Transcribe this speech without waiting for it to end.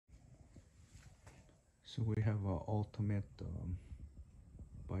So we have a ultimate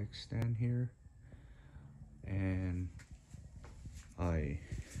bike stand here, and I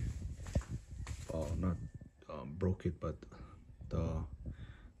not broke it, but the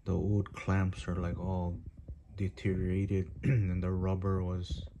old clamps are like all deteriorated and the rubber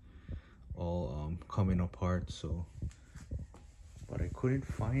was all coming apart. So but I couldn't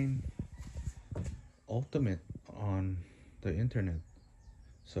find ultimate on the internet.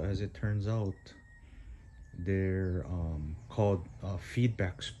 So as it turns out, they're called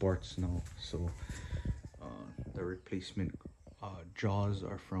feedback sports now. So the replacement jaws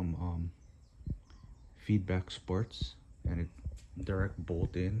are from feedback sports, and it direct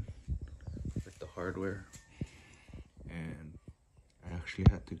bolt in with the hardware. And I actually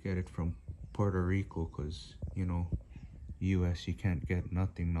had to get it from Puerto Rico because, you know, US you can't get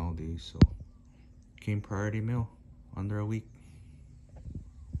nothing nowadays. So came priority mail, under a week.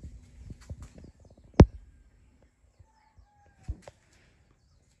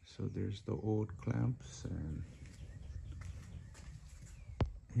 So there's the old clamps, and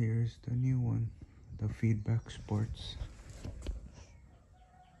here's the new one, the feedback sports.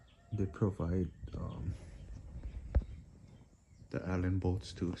 They provide the Allen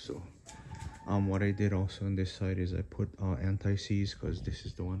bolts too. So what I did also on this side is I put anti-seize, because this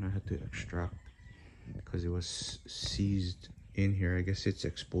is the one I had to extract because it was seized in here. I guess it's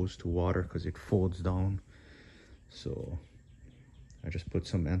exposed to water because it folds down. So I just put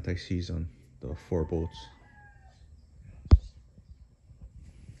some anti-seize on the 4 bolts.